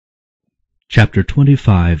Chapter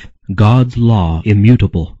 25. God's Law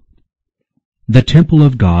Immutable. The temple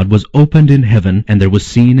of God was opened in heaven, and there was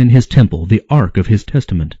seen in his temple the ark of his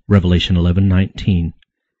testament. Revelation 11:19.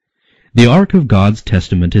 The ark of God's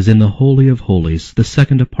testament is in the Holy of Holies, the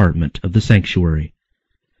second apartment of the sanctuary.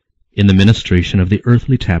 In the ministration of the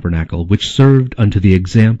earthly tabernacle, which served unto the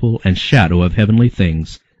example and shadow of heavenly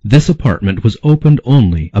things, this apartment was opened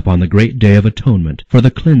only upon the great day of atonement for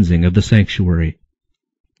the cleansing of the sanctuary.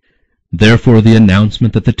 Therefore the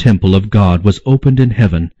announcement that the temple of God was opened in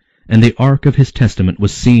heaven, and the ark of his testament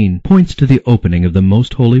was seen, points to the opening of the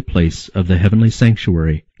most holy place of the heavenly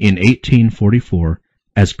sanctuary in 1844,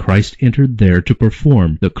 as Christ entered there to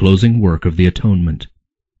perform the closing work of the atonement.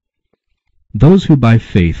 Those who by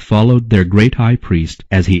faith followed their great high priest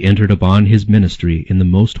as he entered upon his ministry in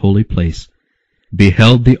the most holy place,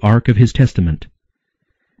 beheld the ark of his testament.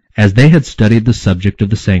 As they had studied the subject of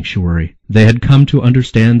the sanctuary, they had come to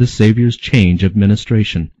understand the Saviour's change of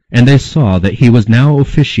ministration, and they saw that he was now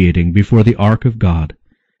officiating before the ark of God,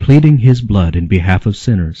 pleading his blood in behalf of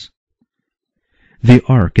sinners. The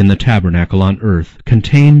ark in the tabernacle on earth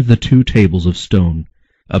contained the 2 tables of stone,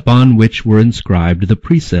 upon which were inscribed the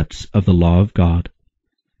precepts of the law of God.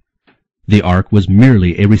 The ark was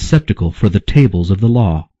merely a receptacle for the tables of the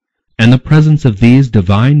law, and the presence of these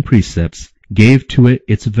divine precepts gave to it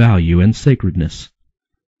its value and sacredness.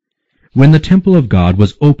 When the temple of God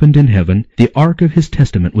was opened in heaven, the ark of his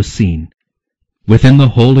testament was seen. Within the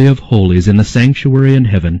Holy of Holies in the sanctuary in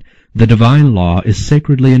heaven, the divine law is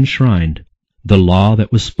sacredly enshrined, the law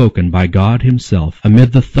that was spoken by God himself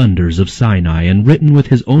amid the thunders of Sinai and written with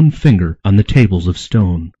his own finger on the tables of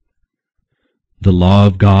stone. The law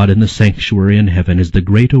of God in the sanctuary in heaven is the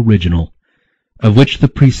great original, of which the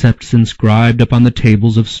precepts inscribed upon the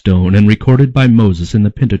tables of stone and recorded by Moses in the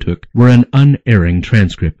Pentateuch were an unerring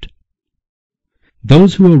transcript.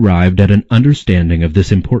 Those who arrived at an understanding of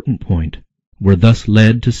this important point were thus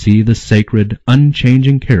led to see the sacred,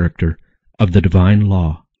 unchanging character of the divine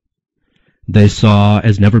law. They saw,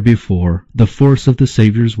 as never before, the force of the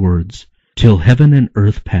Saviour's words, "Till heaven and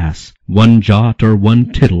earth pass, one jot or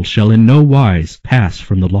one tittle shall in no wise pass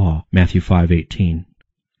from the law." Matthew 5:18.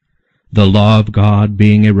 The law of God,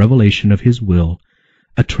 being a revelation of his will,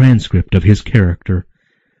 a transcript of his character,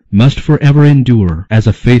 must forever endure as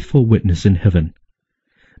a faithful witness in heaven.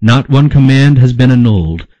 Not one command has been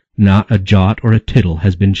annulled, not a jot or a tittle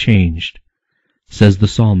has been changed. Says the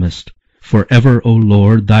psalmist, "Forever, O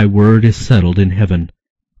Lord, thy word is settled in heaven.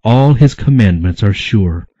 All his commandments are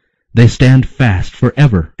sure. They stand fast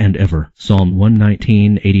forever and ever." Psalm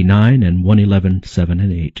 119:89 and 111:7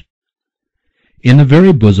 and 8. In the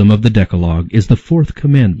very bosom of the Decalogue is the 4th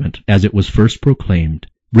commandment, as it was first proclaimed,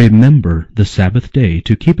 "Remember the Sabbath day,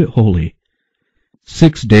 to keep it holy.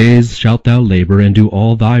 6 days shalt thou labor and do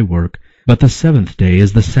all thy work, but the 7th day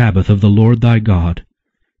is the Sabbath of the Lord thy God.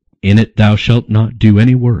 In it thou shalt not do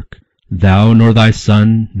any work, thou nor thy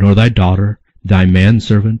son, nor thy daughter, thy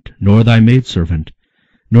manservant, nor thy maidservant,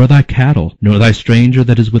 nor thy cattle, nor thy stranger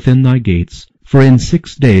that is within thy gates. For in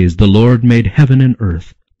 6 days the Lord made heaven and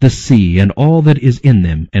earth, the sea, and all that is in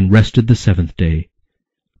them, and rested the 7th day.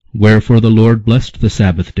 Wherefore the Lord blessed the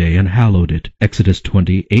Sabbath day, and hallowed it." Exodus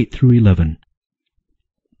 20:8-11.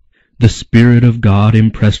 The Spirit of God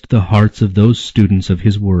impressed the hearts of those students of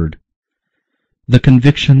his word. The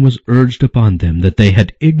conviction was urged upon them that they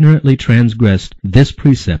had ignorantly transgressed this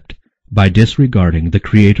precept by disregarding the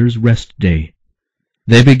Creator's rest day.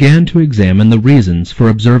 They began to examine the reasons for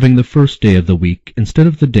observing the first day of the week instead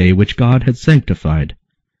of the day which God had sanctified.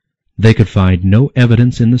 They could find no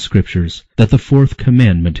evidence in the Scriptures that the 4th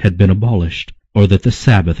commandment had been abolished, or that the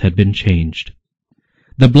Sabbath had been changed.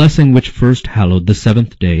 The blessing which first hallowed the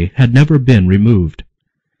 7th day had never been removed.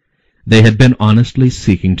 They had been honestly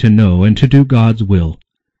seeking to know and to do God's will.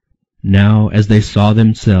 Now, as they saw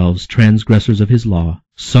themselves transgressors of his law,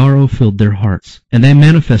 sorrow filled their hearts, and they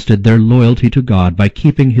manifested their loyalty to God by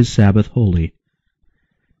keeping his Sabbath holy.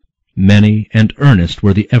 Many and earnest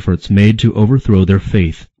were the efforts made to overthrow their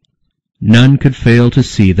faith. None could fail to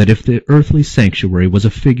see that if the earthly sanctuary was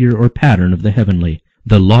a figure or pattern of the heavenly,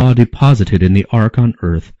 the law deposited in the ark on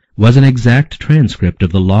earth was an exact transcript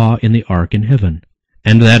of the law in the ark in heaven,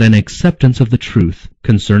 and that an acceptance of the truth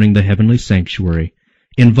concerning the heavenly sanctuary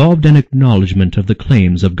involved an acknowledgment of the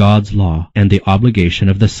claims of God's law and the obligation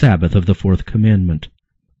of the Sabbath of the 4th commandment.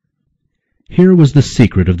 Here was the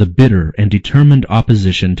secret of the bitter and determined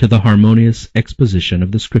opposition to the harmonious exposition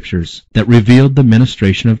of the Scriptures that revealed the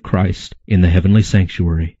ministration of Christ in the heavenly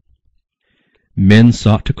sanctuary. Men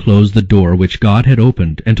sought to close the door which God had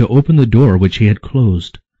opened, and to open the door which he had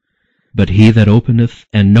closed. But he that openeth,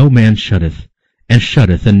 and no man shutteth, and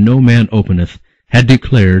shutteth, and no man openeth, had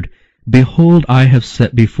declared, Behold, I have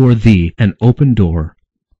set before thee an open door,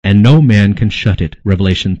 and no man can shut it.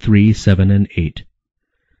 Revelation 3, 7, and 8.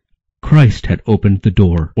 Christ had opened the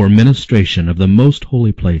door, or ministration, of the most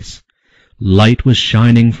holy place. Light was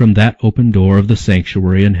shining from that open door of the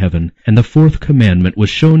sanctuary in heaven, and the fourth commandment was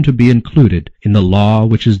shown to be included in the law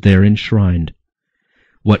which is there enshrined.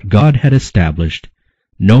 What God had established,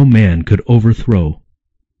 no man could overthrow.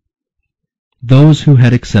 Those who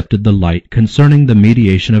had accepted the light concerning the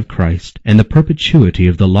mediation of Christ and the perpetuity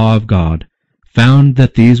of the law of God found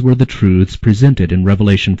that these were the truths presented in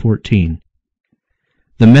Revelation 14.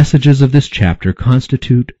 The messages of this chapter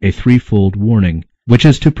constitute a threefold warning, which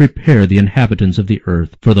is to prepare the inhabitants of the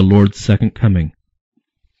earth for the Lord's second coming.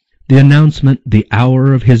 The announcement, the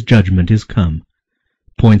hour of his judgment is come,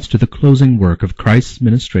 points to the closing work of Christ's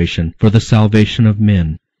ministration for the salvation of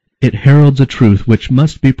men. It heralds a truth which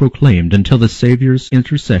must be proclaimed until the Savior's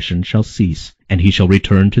intercession shall cease, and he shall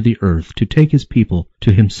return to the earth to take his people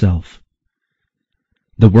to himself.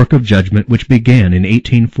 The work of judgment which began in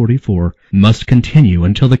 1844 must continue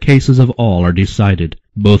until the cases of all are decided,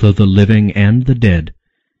 both of the living and the dead.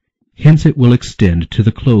 Hence it will extend to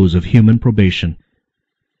the close of human probation.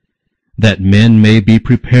 That men may be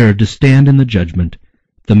prepared to stand in the judgment,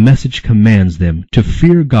 the message commands them to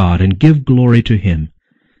fear God and give glory to him,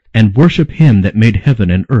 and worship him that made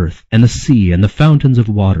heaven and earth and the sea and the fountains of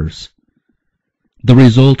waters. The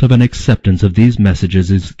result of an acceptance of these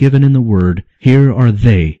messages is given in the word, Here are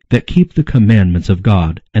they that keep the commandments of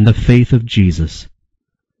God and the faith of Jesus.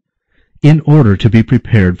 In order to be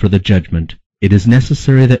prepared for the judgment, it is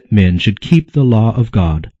necessary that men should keep the law of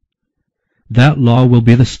God. That law will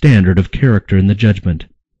be the standard of character in the judgment.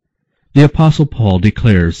 The Apostle Paul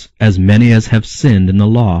declares, As many as have sinned in the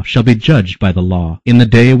law shall be judged by the law, in the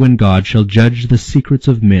day when God shall judge the secrets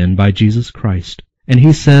of men by Jesus Christ. And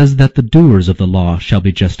he says that the doers of the law shall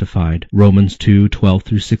be justified. Romans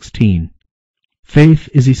 2:12-16. Faith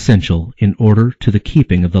is essential in order to the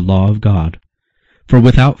keeping of the law of God. For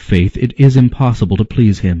without faith it is impossible to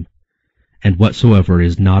please him. And whatsoever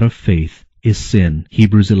is not of faith is sin.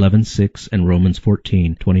 Hebrews 11:6 and Romans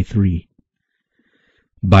 14:23.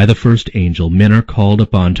 By the first angel men are called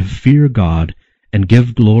upon to fear God and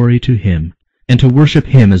give glory to him, and to worship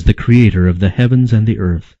him as the creator of the heavens and the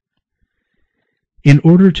earth. In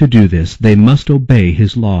order to do this, they must obey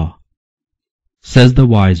his law. Says the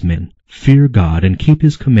wise men, Fear God and keep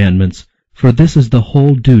his commandments, for this is the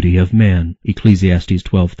whole duty of man. Ecclesiastes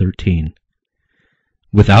 12:13.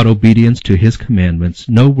 Without obedience to his commandments,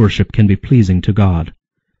 no worship can be pleasing to God.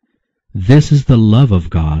 This is the love of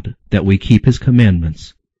God, that we keep his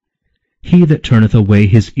commandments. He that turneth away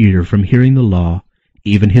his ear from hearing the law,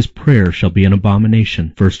 even his prayer shall be an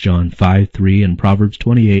abomination. 1 John 5:3 and Proverbs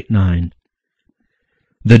 28:9.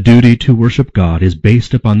 The duty to worship God is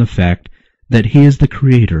based upon the fact that he is the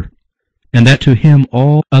Creator, and that to him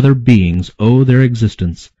all other beings owe their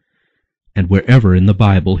existence. And wherever in the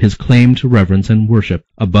Bible his claim to reverence and worship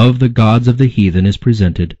above the gods of the heathen is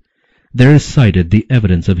presented, there is cited the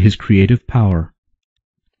evidence of his creative power.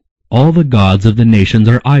 All the gods of the nations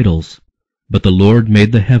are idols, but the Lord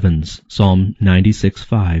made the heavens. Psalm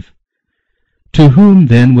 96:5. To whom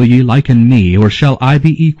then will ye liken me, or shall I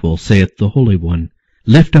be equal, saith the Holy One?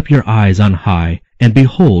 Lift up your eyes on high, and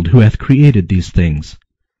behold who hath created these things.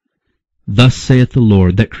 Thus saith the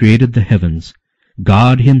Lord that created the heavens,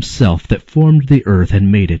 God himself that formed the earth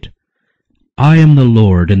and made it. I am the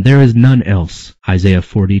Lord, and there is none else. Isaiah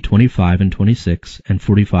 40:25 and 26, and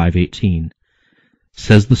 45:18.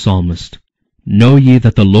 Says the psalmist, Know ye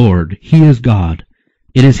that the Lord, he is God.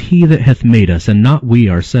 It is he that hath made us, and not we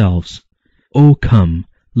ourselves. O come,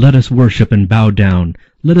 let us worship and bow down.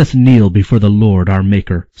 Let us kneel before the Lord our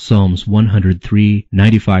Maker. Psalms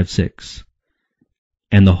 103:95-6.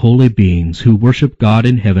 And the holy beings who worship God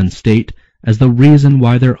in heaven state as the reason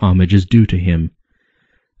why their homage is due to him,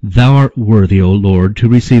 Thou art worthy, O Lord, to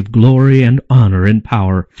receive glory and honor and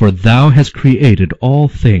power, for thou hast created all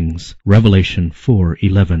things. Revelation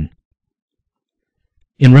 4:11.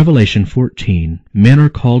 In Revelation 14, men are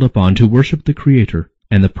called upon to worship the Creator,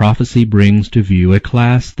 and the prophecy brings to view a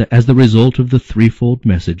class that, as the result of the threefold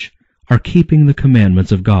message, are keeping the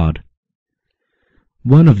commandments of God.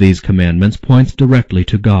 One of these commandments points directly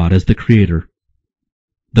to God as the Creator.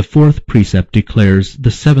 The fourth precept declares, The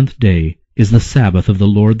seventh day is the Sabbath of the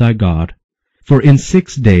Lord thy God. For in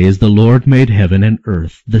 6 days the Lord made heaven and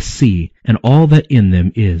earth, the sea, and all that in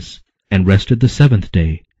them is, and rested the seventh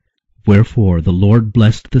day. Wherefore the Lord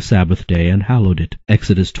blessed the Sabbath day and hallowed it.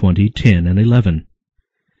 Exodus 20:10 and 11.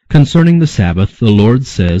 Concerning the Sabbath, the Lord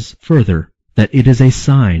says, further, that it is a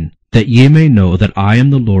sign, that ye may know that I am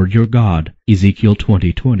the Lord your God. Ezekiel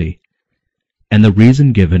 20:20. And the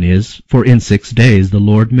reason given is, for in 6 days the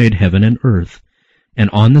Lord made heaven and earth, and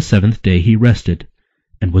on the seventh day he rested,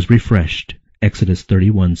 and was refreshed. Exodus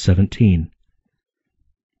 31:17.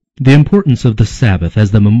 The importance of the Sabbath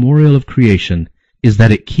as the memorial of creation is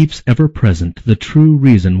that it keeps ever present the true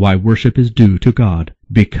reason why worship is due to God,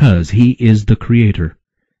 because he is the Creator,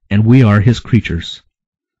 and we are his creatures.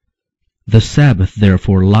 The Sabbath,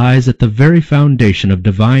 therefore, lies at the very foundation of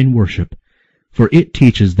divine worship, for it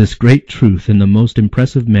teaches this great truth in the most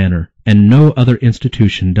impressive manner, and no other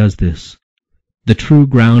institution does this. The true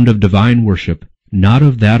ground of divine worship, not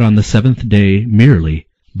of that on the seventh day merely,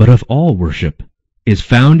 but of all worship, is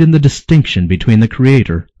found in the distinction between the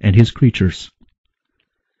Creator and his creatures.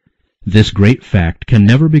 This great fact can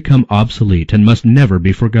never become obsolete and must never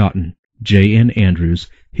be forgotten. J. N. Andrews,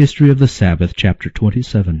 History of the Sabbath, chapter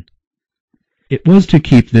 27. It was to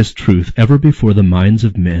keep this truth ever before the minds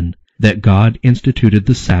of men that God instituted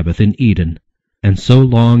the Sabbath in Eden, and so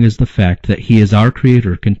long as the fact that he is our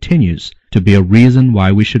Creator continues to be a reason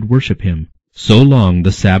why we should worship him, so long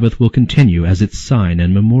the Sabbath will continue as its sign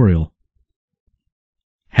and memorial.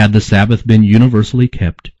 Had the Sabbath been universally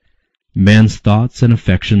kept, man's thoughts and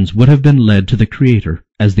affections would have been led to the Creator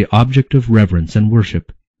as the object of reverence and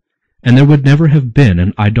worship, and there would never have been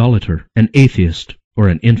an idolater, an atheist, or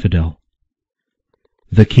an infidel.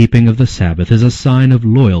 The keeping of the Sabbath is a sign of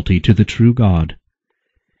loyalty to the true God,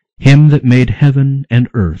 him that made heaven and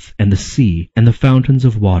earth and the sea and the fountains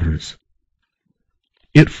of waters.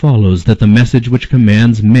 It follows that the message which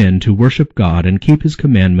commands men to worship God and keep his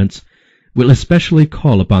commandments will especially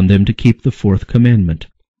call upon them to keep the fourth commandment.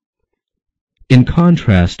 In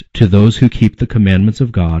contrast to those who keep the commandments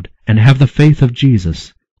of God and have the faith of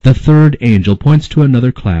Jesus, the third angel points to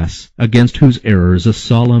another class against whose errors a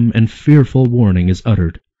solemn and fearful warning is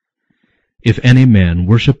uttered. If any man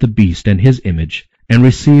worship the beast and his image, and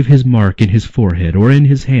receive his mark in his forehead or in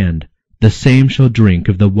his hand, the same shall drink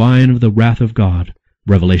of the wine of the wrath of God.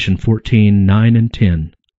 Revelation 14:9 and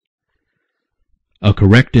 10. A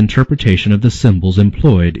correct interpretation of the symbols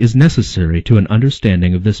employed is necessary to an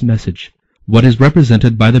understanding of this message. What is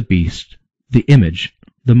represented by the beast, the image,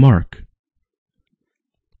 the mark?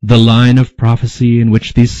 The line of prophecy in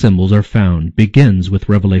which these symbols are found begins with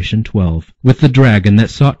Revelation 12, with the dragon that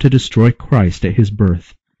sought to destroy Christ at his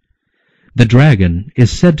birth. The dragon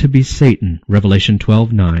is said to be Satan, Revelation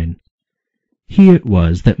 12:9. He it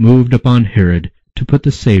was that moved upon Herod to put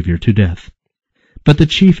the Savior to death. But the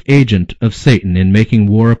chief agent of Satan in making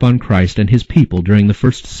war upon Christ and his people during the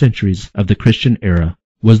first centuries of the Christian era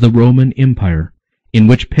was the Roman Empire, in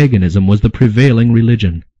which paganism was the prevailing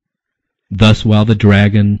religion. Thus, while the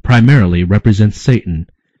dragon primarily represents Satan,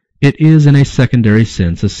 it is in a secondary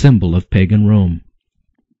sense a symbol of pagan Rome.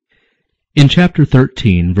 In chapter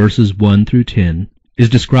 13, verses 1 through 10, is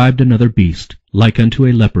described another beast, like unto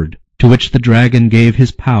a leopard, to which the dragon gave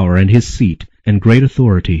his power and his seat and great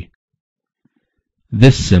authority.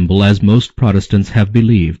 This symbol, as most Protestants have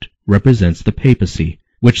believed, represents the papacy,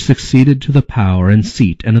 which succeeded to the power and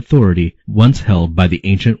seat and authority once held by the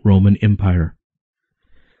ancient Roman Empire.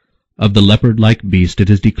 Of the leopard-like beast it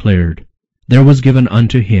is declared, There was given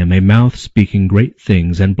unto him a mouth speaking great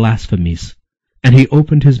things and blasphemies. And he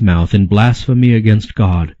opened his mouth in blasphemy against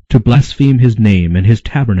God, to blaspheme his name and his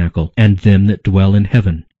tabernacle, and them that dwell in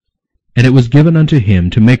heaven. And it was given unto him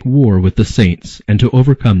to make war with the saints, and to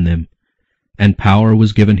overcome them. And power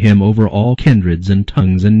was given him over all kindreds and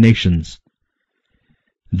tongues and nations.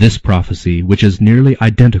 This prophecy, which is nearly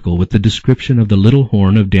identical with the description of the little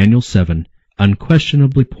horn of Daniel 7,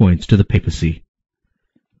 unquestionably points to the papacy.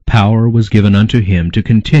 Power was given unto him to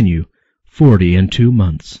continue 42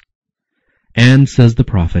 months. And, says the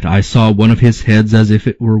prophet, I saw one of his heads as if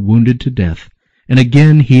it were wounded to death. And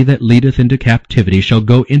again he that leadeth into captivity shall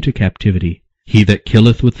go into captivity. He that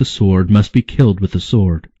killeth with the sword must be killed with the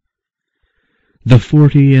sword. The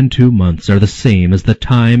 42 months are the same as the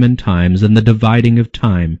time and times and the dividing of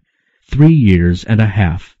time, 3 years and a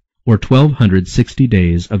half, or 1260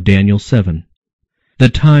 days of Daniel 7, the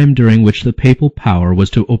time during which the papal power was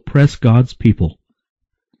to oppress God's people.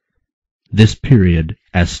 This period,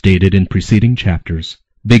 as stated in preceding chapters,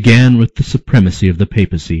 began with the supremacy of the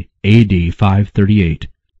papacy, A.D. 538,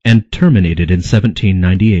 and terminated in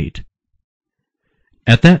 1798.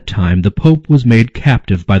 At that time the Pope was made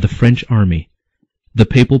captive by the French army. The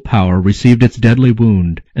papal power received its deadly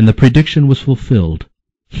wound, and the prediction was fulfilled.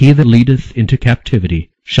 He that leadeth into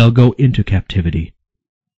captivity shall go into captivity.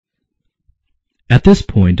 At this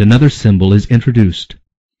point another symbol is introduced.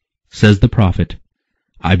 Says the prophet,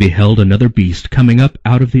 I beheld another beast coming up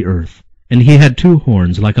out of the earth, And he had 2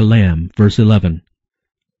 horns like a lamb, verse 11.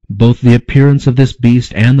 Both the appearance of this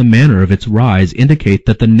beast and the manner of its rise indicate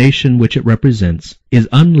that the nation which it represents is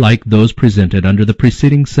unlike those presented under the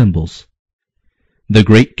preceding symbols. The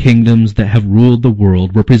great kingdoms that have ruled the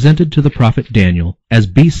world were presented to the prophet Daniel as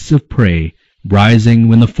beasts of prey, rising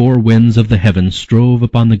when the 4 winds of the heavens strove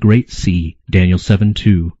upon the great sea, Daniel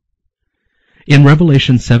 7:2. In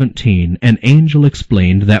Revelation 17, an angel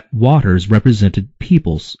explained that waters represented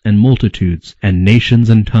peoples and multitudes and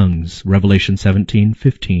nations and tongues, Revelation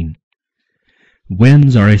 17:15.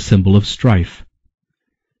 Winds are a symbol of strife.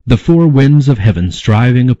 The 4 winds of heaven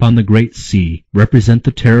striving upon the great sea represent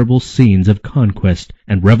the terrible scenes of conquest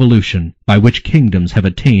and revolution by which kingdoms have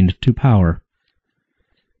attained to power.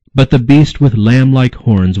 But the beast with lamb-like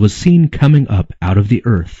horns was seen coming up out of the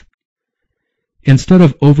earth. Instead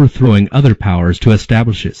of overthrowing other powers to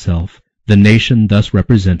establish itself, the nation thus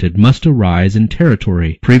represented must arise in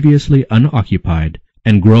territory previously unoccupied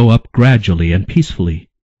and grow up gradually and peacefully.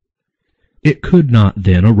 It could not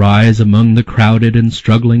then arise among the crowded and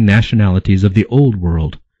struggling nationalities of the Old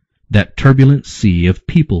World, that turbulent sea of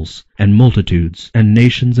peoples and multitudes and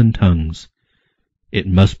nations and tongues. It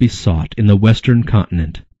must be sought in the Western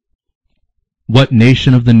continent. What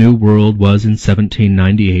nation of the New World was in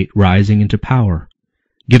 1798 rising into power,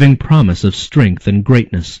 giving promise of strength and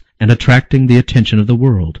greatness, and attracting the attention of the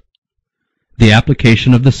world? The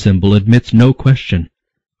application of the symbol admits no question.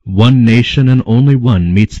 One nation and only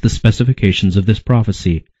one meets the specifications of this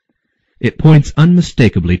prophecy. It points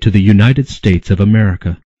unmistakably to the United States of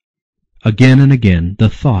America. Again and again the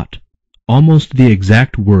thought, almost the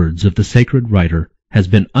exact words of the sacred writer, has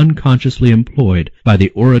been unconsciously employed by the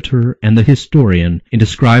orator and the historian in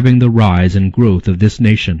describing the rise and growth of this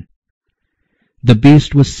nation. The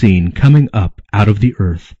beast was seen coming up out of the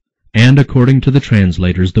earth, and according to the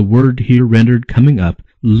translators the word here rendered coming up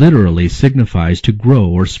literally signifies to grow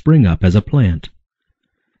or spring up as a plant.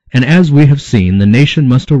 And as we have seen, the nation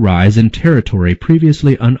must arise in territory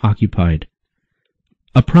previously unoccupied.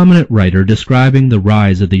 A prominent writer describing the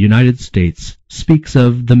rise of the United States speaks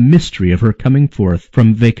of the mystery of her coming forth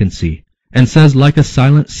from vacancy, and says, like a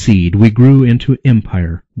silent seed we grew into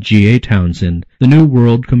empire. G. A. Townsend, The New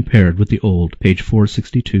World Compared with the Old, page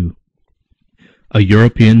 462. A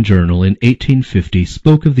European journal in 1850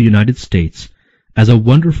 spoke of the United States as a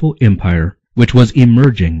wonderful empire which was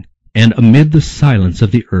emerging, and amid the silence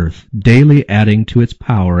of the earth, daily adding to its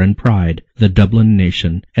power and pride. The Dublin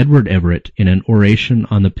nation, Edward Everett, in an oration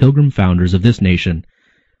on the Pilgrim founders of this nation,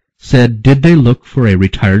 said, did they look for a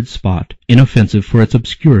retired spot, inoffensive for its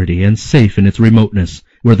obscurity and safe in its remoteness,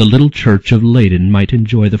 where the little church of Leyden might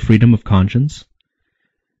enjoy the freedom of conscience?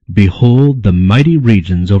 Behold the mighty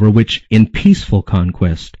regions over which, in peaceful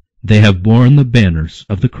conquest, they have borne the banners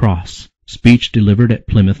of the cross. Speech delivered at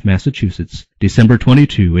Plymouth, Massachusetts, December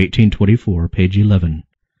 22, 1824, page 11.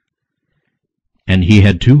 And he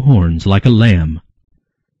had 2 horns like a lamb.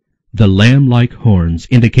 The lamb-like horns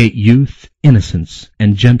indicate youth, innocence,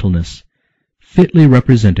 and gentleness, fitly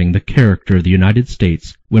representing the character of the United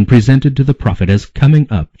States when presented to the prophet as coming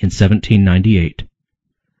up in 1798.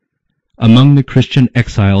 Among the Christian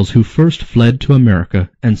exiles who first fled to America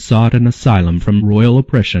and sought an asylum from royal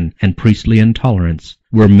oppression and priestly intolerance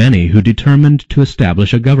were many who determined to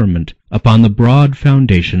establish a government upon the broad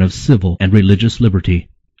foundation of civil and religious liberty.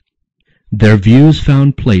 Their views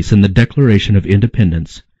found place in the Declaration of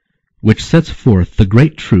Independence, which sets forth the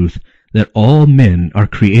great truth that all men are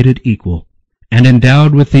created equal and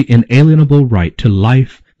endowed with the inalienable right to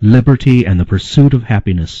life, liberty, and the pursuit of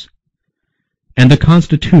happiness. And the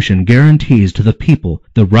Constitution guarantees to the people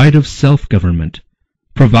the right of self-government,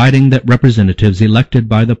 providing that representatives elected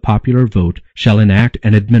by the popular vote shall enact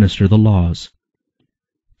and administer the laws.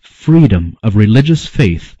 Freedom of religious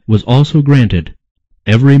faith was also granted,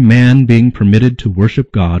 every man being permitted to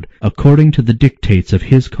worship God according to the dictates of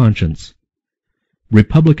his conscience.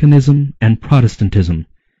 Republicanism and Protestantism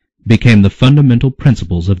became the fundamental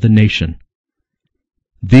principles of the nation.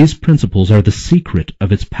 These principles are the secret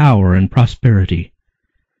of its power and prosperity.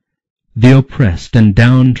 The oppressed and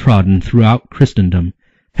downtrodden throughout Christendom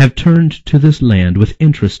have turned to this land with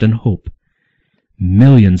interest and hope.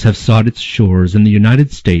 Millions have sought its shores, and the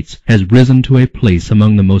United States has risen to a place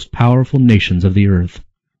among the most powerful nations of the earth.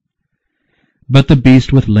 But the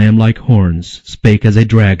beast with lamb-like horns spake as a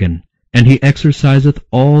dragon, and he exerciseth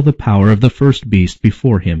all the power of the first beast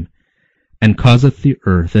before him, and causeth the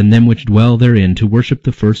earth and them which dwell therein to worship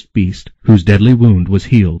the first beast, whose deadly wound was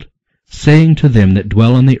healed, saying to them that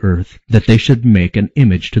dwell on the earth that they should make an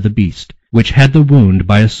image to the beast, which had the wound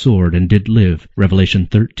by a sword and did live. Revelation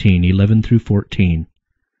 13:11-14.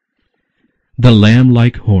 The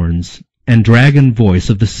lamb-like horns and dragon voice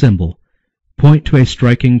of the symbol point to a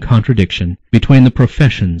striking contradiction between the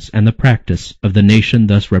professions and the practice of the nation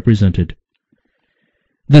thus represented.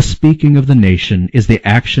 The speaking of the nation is the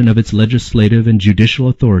action of its legislative and judicial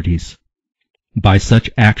authorities. By such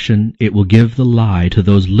action it will give the lie to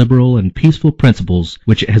those liberal and peaceful principles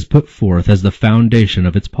which it has put forth as the foundation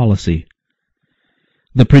of its policy.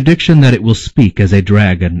 The prediction that it will speak as a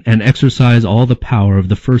dragon and exercise all the power of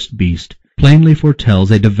the first beast plainly foretells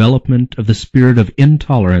a development of the spirit of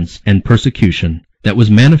intolerance and persecution that was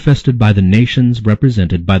manifested by the nations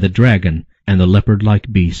represented by the dragon and the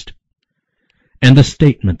leopard-like beast. And the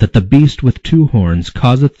statement that the beast with 2 horns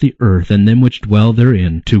causeth the earth and them which dwell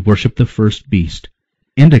therein to worship the first beast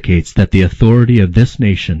indicates that the authority of this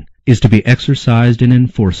nation is to be exercised in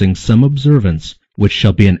enforcing some observance which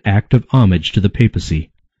shall be an act of homage to the papacy.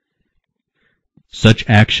 Such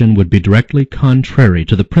action would be directly contrary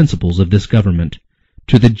to the principles of this government,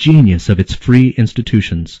 to the genius of its free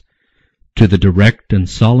institutions, to the direct and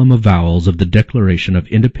solemn avowals of the Declaration of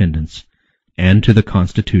Independence, and to the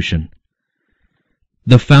Constitution.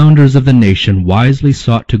 The founders of the nation wisely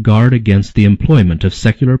sought to guard against the employment of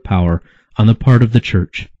secular power on the part of the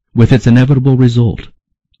Church, with its inevitable result,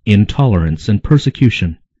 intolerance and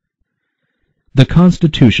persecution. The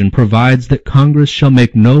Constitution provides that Congress shall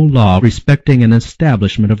make no law respecting an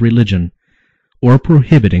establishment of religion, or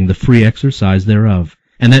prohibiting the free exercise thereof,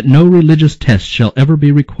 and that no religious test shall ever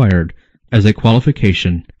be required as a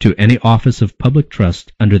qualification to any office of public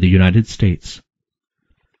trust under the United States.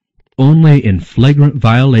 Only in flagrant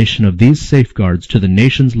violation of these safeguards to the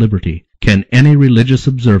nation's liberty can any religious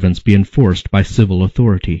observance be enforced by civil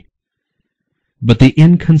authority. But the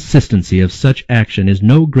inconsistency of such action is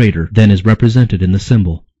no greater than is represented in the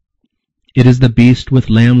symbol. It is the beast with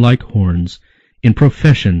lamb-like horns, in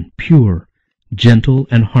profession pure, gentle,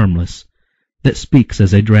 and harmless, that speaks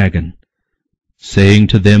as a dragon, saying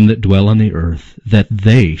to them that dwell on the earth that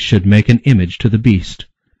they should make an image to the beast.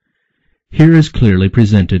 Here is clearly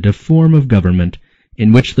presented a form of government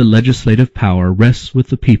in which the legislative power rests with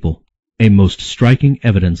the people, a most striking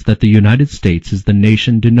evidence that the United States is the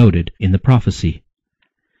nation denoted in the prophecy.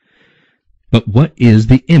 But what is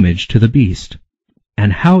the image to the beast,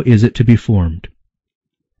 and how is it to be formed?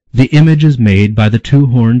 The image is made by the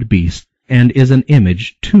 2-horned beast, and is an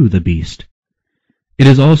image to the beast. It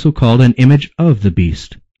is also called an image of the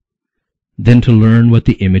beast. Then to learn what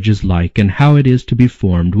the image is like and how it is to be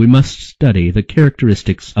formed, we must study the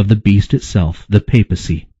characteristics of the beast itself, the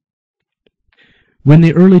papacy. When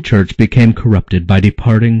the early church became corrupted by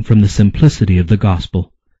departing from the simplicity of the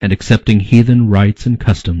gospel and accepting heathen rites and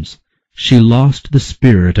customs, she lost the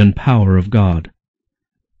spirit and power of God.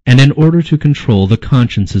 And in order to control the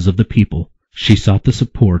consciences of the people, she sought the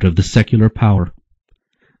support of the secular power.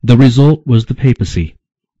 The result was the papacy,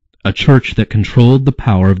 a church that controlled the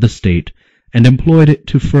power of the state and employed it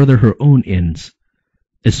to further her own ends,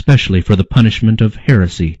 especially for the punishment of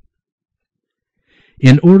heresy.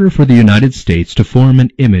 In order for the United States to form an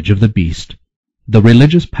image of the beast, the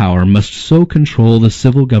religious power must so control the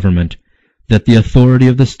civil government that the authority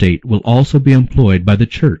of the state will also be employed by the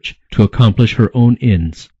Church to accomplish her own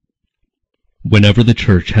ends. Whenever the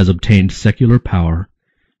Church has obtained secular power,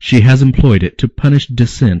 she has employed it to punish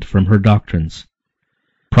dissent from her doctrines.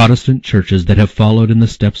 Protestant churches that have followed in the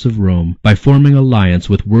steps of Rome by forming alliance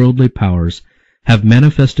with worldly powers have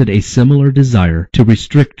manifested a similar desire to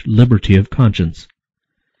restrict liberty of conscience.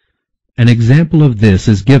 An example of this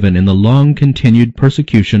is given in the long-continued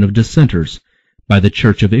persecution of dissenters by the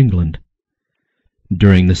Church of England.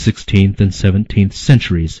 During the 16th and 17th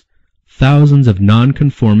centuries, thousands of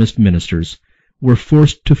nonconformist ministers were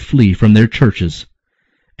forced to flee from their churches,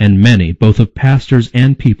 and many, both of pastors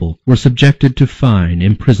and people, were subjected to fine,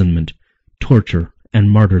 imprisonment, torture, and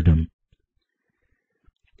martyrdom.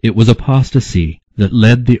 It was apostasy that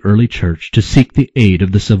led the early church to seek the aid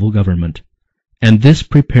of the civil government, and this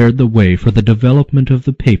prepared the way for the development of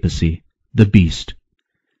the papacy, the beast.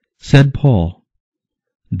 Said Paul,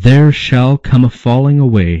 "There shall come a falling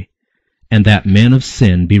away, and that man of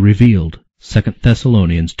sin be revealed." 2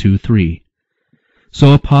 Thessalonians 2:3.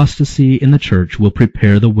 So apostasy in the church will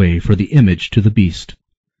prepare the way for the image to the beast.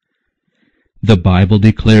 The Bible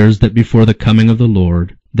declares that before the coming of the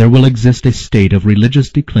Lord there will exist a state of religious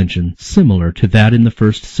declension similar to that in the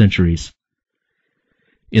first centuries.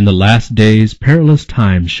 In the last days perilous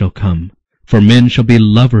times shall come, for men shall be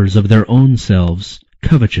lovers of their own selves,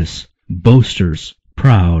 covetous, boasters,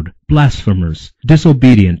 proud, blasphemers,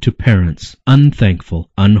 disobedient to parents, unthankful,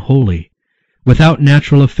 unholy, without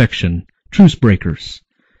natural affection, truce breakers,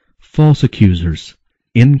 false accusers,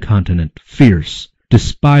 incontinent, fierce,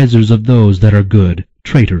 despisers of those that are good,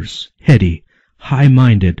 traitors, heady,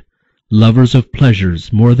 high-minded, lovers of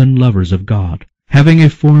pleasures more than lovers of God, having a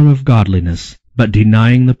form of godliness, but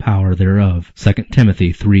denying the power thereof. 2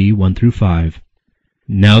 Timothy 3:1-5.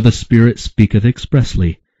 Now the Spirit speaketh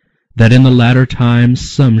expressly, that in the latter times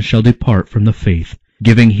some shall depart from the faith,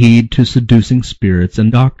 giving heed to seducing spirits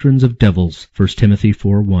and doctrines of devils. 1 Timothy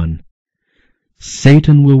 4:1.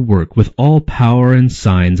 Satan will work with all power and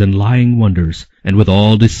signs and lying wonders, and with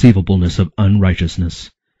all deceivableness of unrighteousness.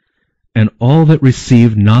 And all that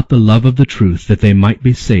receive not the love of the truth that they might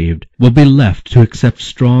be saved will be left to accept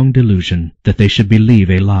strong delusion, that they should believe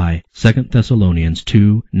a lie. 2 Thessalonians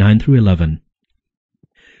 2:9-11.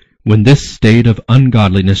 When this state of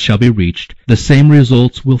ungodliness shall be reached, the same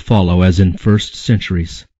results will follow as in first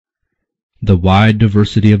centuries. The wide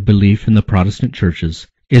diversity of belief in the Protestant churches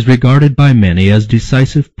is regarded by many as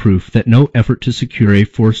decisive proof that no effort to secure a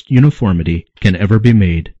forced uniformity can ever be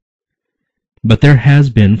made. But there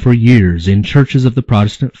has been for years in churches of the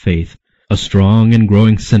Protestant faith a strong and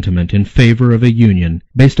growing sentiment in favor of a union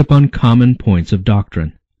based upon common points of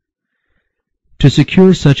doctrine. To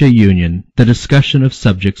secure such a union, the discussion of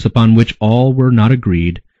subjects upon which all were not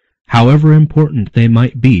agreed, however important they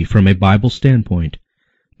might be from a Bible standpoint,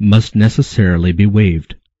 must necessarily be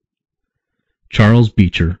waived. Charles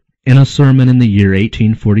Beecher, in a sermon in the year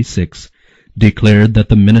 1846, declared that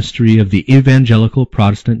the ministry of the evangelical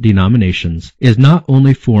Protestant denominations is not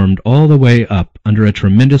only formed all the way up under a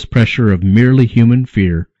tremendous pressure of merely human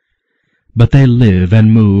fear, but they live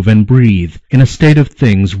and move and breathe in a state of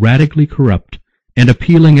things radically corrupt, and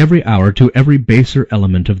appealing every hour to every baser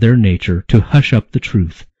element of their nature to hush up the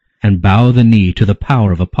truth, and bow the knee to the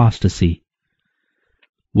power of apostasy.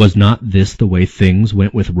 Was not this the way things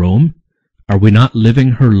went with Rome? Are we not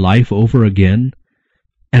living her life over again?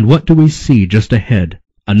 And what do we see just ahead?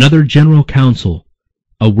 Another General Council,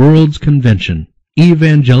 a World's Convention,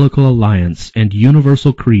 Evangelical Alliance, and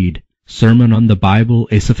Universal Creed. Sermon on the Bible,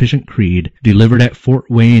 A Sufficient Creed, delivered at Fort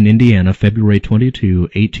Wayne, Indiana, February 22,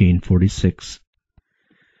 1846.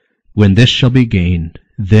 When this shall be gained,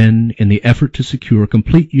 then, in the effort to secure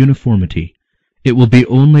complete uniformity, it will be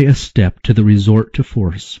only a step to the resort to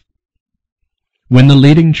force. When the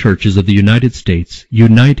leading churches of the United States,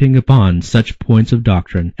 uniting upon such points of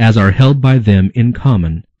doctrine as are held by them in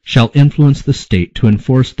common, shall influence the state to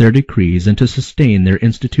enforce their decrees and to sustain their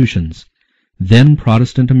institutions, then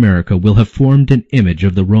Protestant America will have formed an image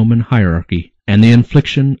of the Roman hierarchy, and the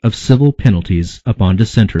infliction of civil penalties upon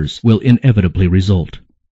dissenters will inevitably result.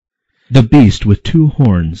 The beast with two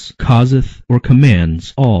horns causeth or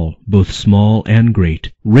commands all, both small and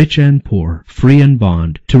great, rich and poor, free and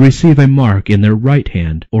bond, to receive a mark in their right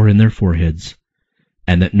hand or in their foreheads,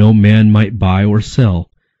 and that no man might buy or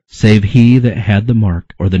sell, save he that had the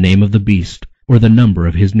mark, or the name of the beast, or the number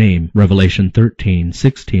of his name. Revelation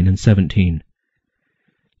 13:16 and 17.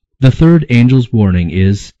 The third angel's warning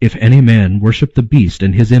is, if any man worship the beast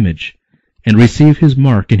and his image, and receive his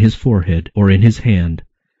mark in his forehead or in his hand,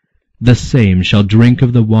 the same shall drink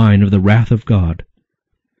of the wine of the wrath of God.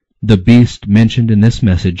 The beast mentioned in this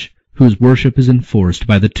message, whose worship is enforced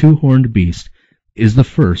by the two-horned beast, is the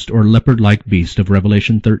first or leopard-like beast of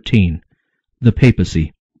Revelation 13, the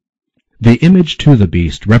papacy. The image to the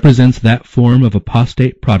beast represents that form of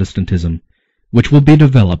apostate Protestantism which will be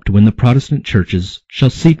developed when the Protestant churches shall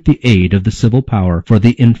seek the aid of the civil power for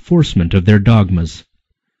the enforcement of their dogmas.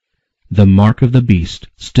 The mark of the beast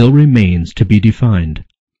still remains to be defined.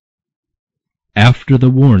 After the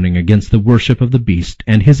warning against the worship of the beast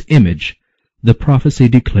and his image, the prophecy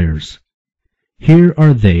declares, "Here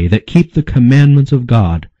are they that keep the commandments of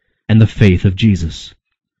God and the faith of Jesus."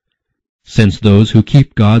 Since those who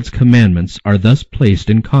keep God's commandments are thus placed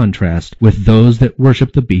in contrast with those that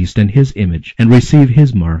worship the beast and his image and receive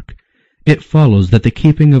his mark, it follows that the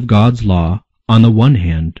keeping of God's law on the one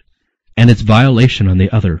hand and its violation on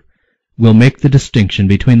the other will make the distinction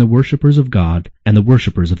between the worshippers of God and the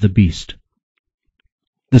worshippers of the beast.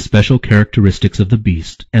 The special characteristics of the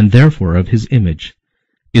beast, and therefore of his image,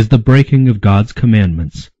 is the breaking of God's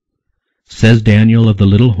commandments. Says Daniel of the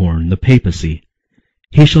little horn, the papacy,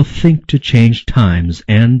 "He shall think to change times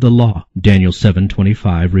and the law," Daniel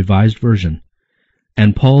 7:25, Revised Version.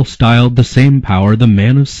 And Paul styled the same power the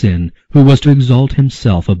man of sin, who was to exalt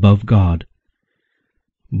himself above God.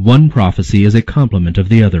 One prophecy is a complement of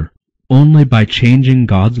the other. Only by changing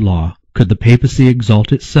God's law could the papacy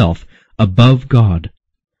exalt itself above God.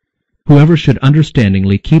 Whoever should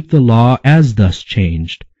understandingly keep the law as thus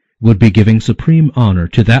changed would be giving supreme honor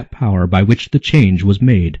to that power by which the change was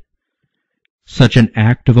made. Such an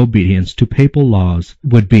act of obedience to papal laws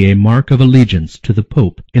would be a mark of allegiance to the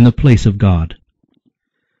Pope in the place of God.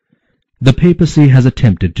 The papacy has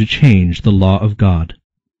attempted to change the law of God.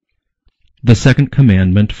 The second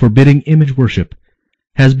commandment forbidding image worship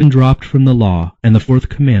has been dropped from the law, and the fourth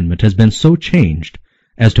commandment has been so changed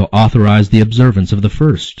as to authorize the observance of the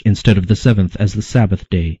first instead of the seventh as the Sabbath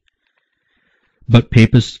day. But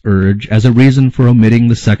papists urge, as a reason for omitting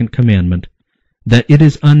the second commandment, that it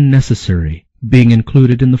is unnecessary, being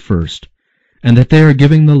included in the first, and that they are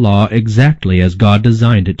giving the law exactly as God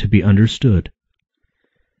designed it to be understood.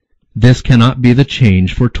 This cannot be the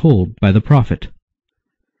change foretold by the prophet.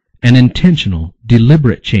 An intentional,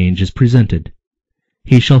 deliberate change is presented.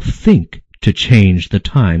 He shall think to change the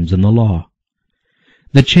times and the law.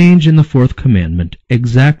 The change in the fourth commandment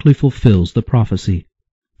exactly fulfills the prophecy.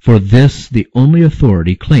 For this the only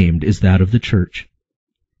authority claimed is that of the Church.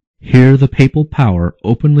 Here the papal power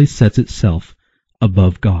openly sets itself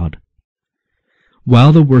above God.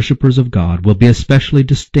 While the worshippers of God will be especially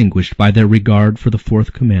distinguished by their regard for the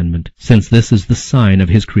fourth commandment, since this is the sign of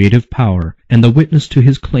his creative power and the witness to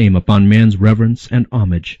his claim upon man's reverence and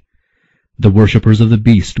homage, the worshippers of the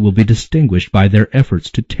beast will be distinguished by their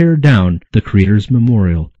efforts to tear down the Creator's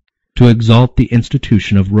memorial, to exalt the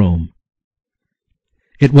institution of Rome.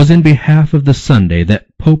 It was in behalf of the Sunday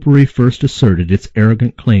that Popery first asserted its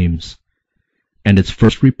arrogant claims, and its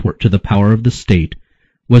first report to the power of the state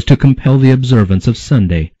was to compel the observance of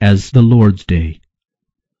Sunday as the Lord's Day.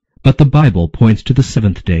 But the Bible points to the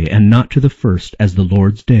seventh day and not to the first as the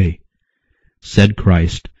Lord's Day. Said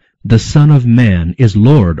Christ, "The Son of Man is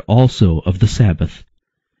Lord also of the Sabbath."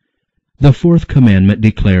 The fourth commandment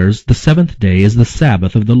declares the seventh day is the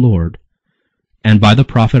Sabbath of the Lord, and by the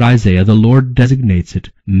prophet Isaiah the Lord designates it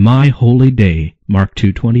my holy day, Mark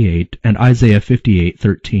 2:28 and Isaiah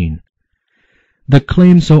 58:13. The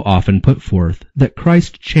claim so often put forth that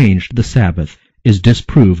Christ changed the Sabbath is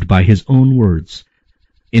disproved by his own words.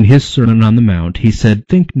 In his Sermon on the Mount he said,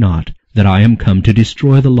 "Think not that I am come to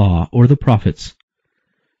destroy the law or the prophets.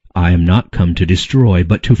 I am not come to destroy,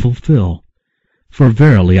 but to fulfill. For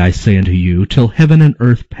verily I say unto you, till heaven and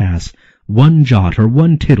earth pass, one jot or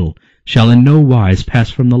one tittle shall in no wise pass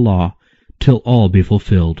from the law, till all be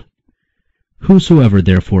fulfilled. Whosoever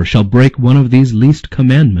therefore shall break one of these least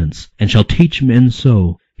commandments, and shall teach men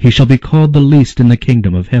so, he shall be called the least in the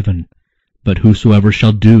kingdom of heaven. But whosoever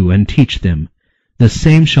shall do and teach them, the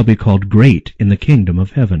same shall be called great in the kingdom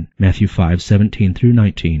of heaven." Matthew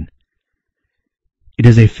 5:17-19. It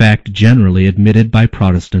is a fact generally admitted by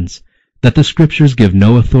Protestants that the Scriptures give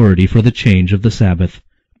no authority for the change of the Sabbath.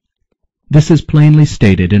 This is plainly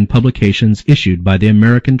stated in publications issued by the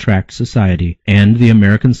American Tract Society and the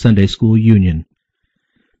American Sunday School Union.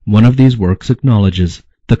 One of these works acknowledges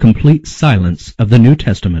the complete silence of the New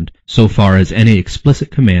Testament so far as any explicit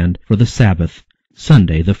command for the Sabbath,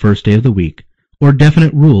 Sunday, the first day of the week, or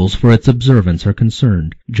definite rules for its observance are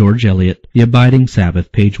concerned. George Eliot, The Abiding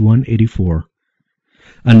Sabbath, page 184.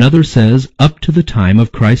 Another says, up to the time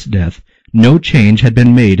of Christ's death, no change had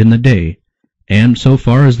been made in the day, and so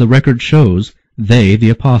far as the record shows, they,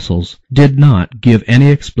 the apostles, did not give any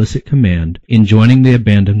explicit command enjoining the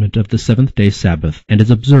abandonment of the seventh-day Sabbath and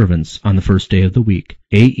its observance on the first day of the week.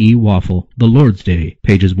 A. E. Waffle, The Lord's Day,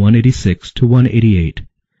 pages 186-188.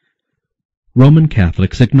 Roman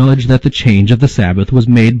Catholics acknowledge that the change of the Sabbath was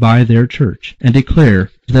made by their Church, and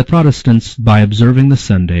declare that Protestants, by observing the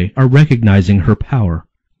Sunday, are recognizing her power.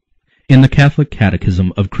 In the Catholic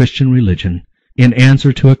Catechism of Christian Religion, in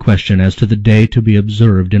answer to a question as to the day to be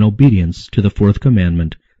observed in obedience to the fourth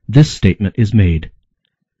commandment, this statement is made: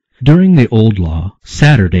 During the Old Law,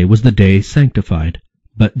 Saturday was the day sanctified,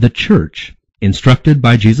 but the Church, instructed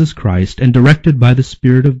by Jesus Christ and directed by the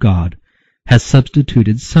Spirit of God, has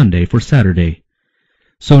substituted Sunday for Saturday.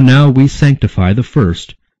 So now we sanctify the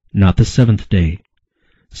first, not the seventh day.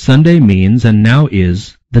 Sunday means and now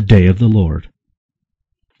is the day of the Lord.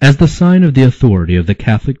 As the sign of the authority of the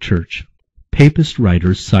Catholic Church, Papist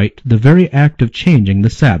writers cite the very act of changing the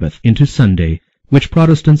Sabbath into Sunday, which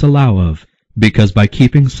Protestants allow of, because by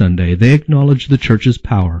keeping Sunday they acknowledge the Church's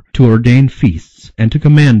power to ordain feasts and to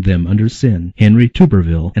command them under sin. Henry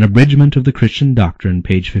Tuberville, An Abridgment of the Christian Doctrine,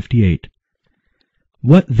 page 58.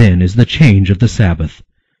 What then is the change of the Sabbath,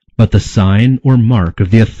 but the sign or mark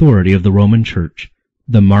of the authority of the Roman Church,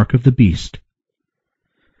 the mark of the beast?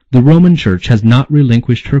 The Roman Church has not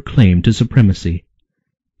relinquished her claim to supremacy,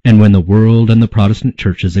 and when the world and the Protestant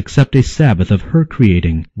churches accept a Sabbath of her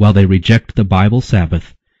creating while they reject the Bible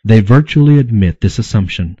Sabbath, they virtually admit this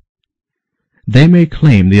assumption. They may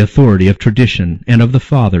claim the authority of tradition and of the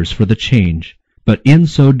Fathers for the change, but in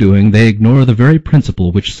so doing they ignore the very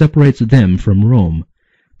principle which separates them from Rome,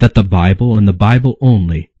 that the Bible and the Bible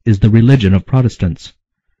only is the religion of Protestants.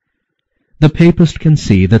 The papist can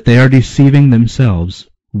see that they are deceiving themselves,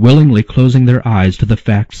 willingly closing their eyes to the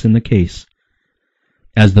facts in the case.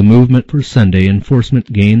 As the movement for Sunday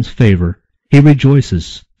enforcement gains favor, he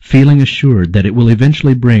rejoices, feeling assured that it will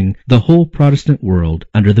eventually bring the whole Protestant world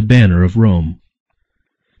under the banner of Rome.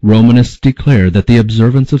 Romanists declare that the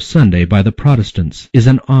observance of Sunday by the Protestants is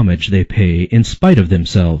an homage they pay, in spite of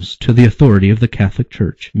themselves, to the authority of the Catholic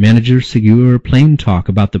Church. Manager Seguer Plain Talk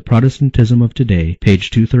About the Protestantism of Today, page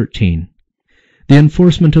 213. The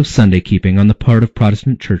enforcement of Sunday keeping on the part of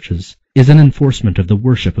Protestant churches is an enforcement of the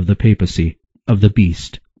worship of the papacy, of the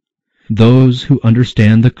beast. Those who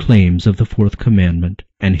understand the claims of the fourth commandment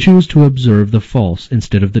and choose to observe the false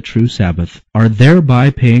instead of the true Sabbath are thereby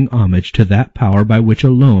paying homage to that power by which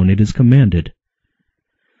alone it is commanded.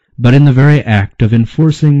 But in the very act of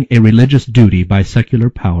enforcing a religious duty by secular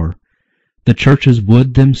power, the churches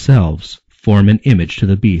would themselves form an image to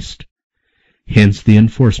the beast. Hence the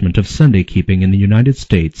enforcement of Sunday keeping in the United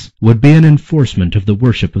States would be an enforcement of the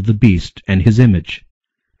worship of the beast and his image.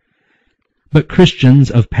 But Christians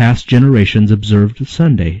of past generations observed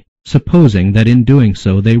Sunday, supposing that in doing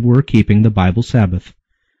so they were keeping the Bible Sabbath.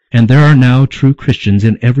 And there are now true Christians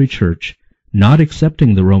in every church, not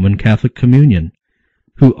accepting the Roman Catholic communion,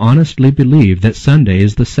 who honestly believe that Sunday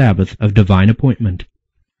is the Sabbath of divine appointment.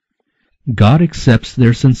 God accepts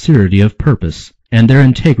their sincerity of purpose and their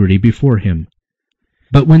integrity before him.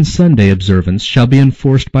 But when Sunday observance shall be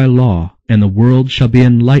enforced by law, and the world shall be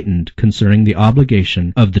enlightened concerning the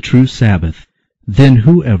obligation of the true Sabbath, then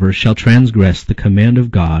whoever shall transgress the command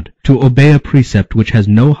of God to obey a precept which has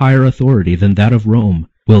no higher authority than that of Rome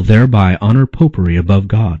will thereby honor popery above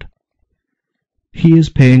God. He is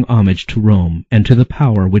paying homage to Rome and to the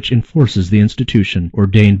power which enforces the institution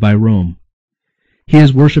ordained by Rome. He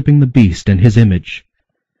is worshipping the beast and his image.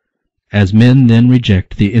 As men then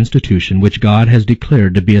reject the institution which God has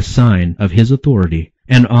declared to be a sign of his authority,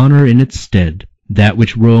 and honor in its stead that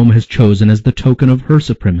which Rome has chosen as the token of her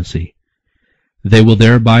supremacy, they will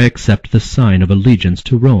thereby accept the sign of allegiance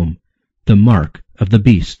to Rome, the mark of the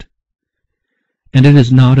beast. And it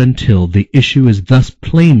is not until the issue is thus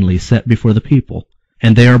plainly set before the people,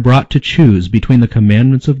 and they are brought to choose between the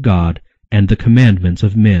commandments of God and the commandments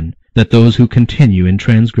of men, that those who continue in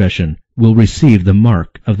transgression will receive the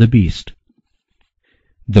mark of the beast.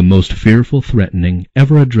 The most fearful threatening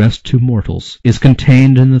ever addressed to mortals is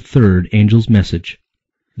contained in the third angel's message.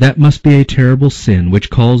 That must be a terrible sin which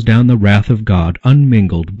calls down the wrath of God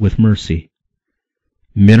unmingled with mercy.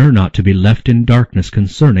 Men are not to be left in darkness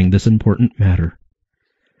concerning this important matter.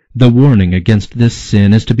 The warning against this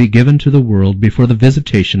sin is to be given to the world before the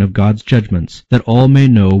visitation of God's judgments, that all may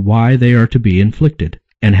know why they are to be inflicted,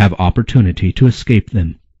 and have opportunity to escape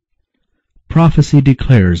them. Prophecy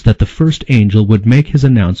declares that the first angel would make his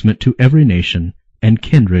announcement to every nation, and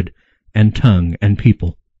kindred, and tongue, and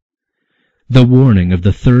people. The warning of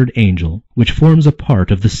the third angel, which forms a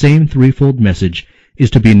part of the same threefold message,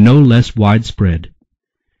 is to be no less widespread.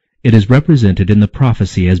 It is represented in the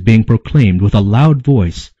prophecy as being proclaimed with a loud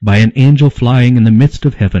voice by an angel flying in the midst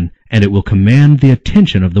of heaven, and it will command the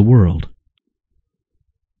attention of the world.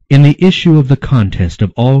 In the issue of the contest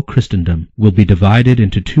of all Christendom will be divided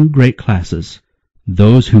into two great classes,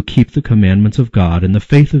 those who keep the commandments of God in the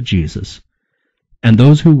faith of Jesus, and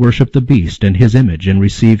those who worship the beast and his image and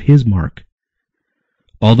receive his mark.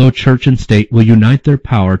 Although church and state will unite their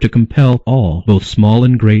power to compel all, both small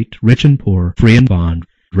and great, rich and poor, free and bond,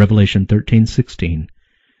 Revelation 13:16,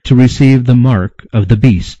 to receive the mark of the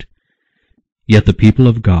beast, yet the people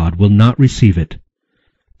of God will not receive it.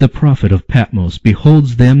 The prophet of Patmos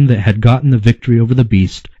beholds them that had gotten the victory over the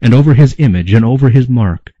beast, and over his image, and over his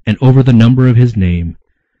mark, and over the number of his name,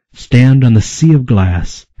 stand on the sea of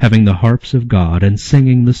glass, having the harps of God, and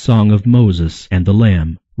singing the song of Moses and the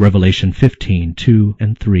Lamb. Revelation 15:2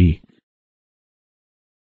 and 3.